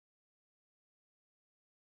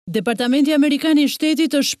Departamenti Amerikan I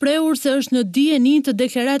Shtetit është shprehur se është në dijeni të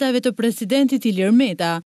deklaratave të presidentit Ilir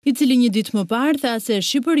Meta, I cili një ditë më parë tha se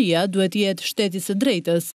Shqipëria duhet jetë shteti së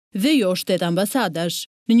drejtës dhe jo shtet ambasadash.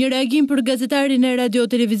 Në një reagim për gazetarin e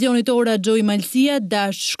radio-televizionit Ora Xhoi Malesia,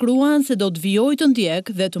 shkruan se do të vijojë të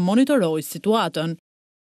ndjekë dhe të monitorojë situatën.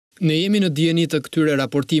 Ne jemi në dijeni të këtyre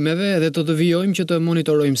raportimeve dhe të vijojmë që të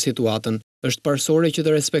monitorojmë situatën. Është parsore që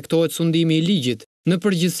të respektohet sundimi I ligjit. Në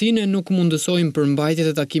përgjithësi ne nuk mundësojmë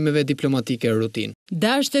përmbajtjet e takimeve diplomatike rutinë.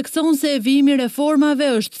 Thekson se vijimi I reformave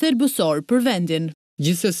është thelbësor për vendin.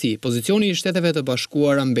 Gjithsesi, pozicioni I Shteteve të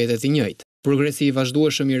Bashkuara mbetet I njëjtë. Progresi I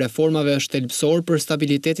vazhdueshëm I reformave është thelbësor për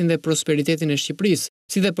stabilitetin dhe prosperitetin e Shqipërisë,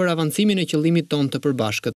 si dhe për avancimin e qëllimit tonë të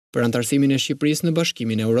përbashkët, për antarësimin e Shqipërisë në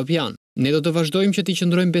Bashkimin Europian. Ne do të vazhdojmë që t'i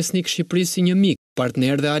qëndrojmë besnik Shqipërisë si një mik,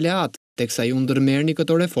 partner dhe aleat, teksa ju ndërmerrni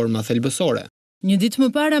këto reforma thelbësore. Një ditë më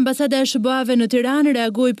parë, ambasada e SBA-ve në Tiranë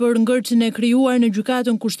reagoi për ngërçin e krijuar në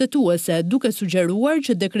gjykatën kushtetuese, duke sugjeruar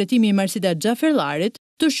që dekretimi I Marsidat Xhaferllarit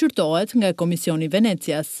të shqyrtohet nga Komisioni I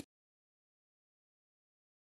Venecias.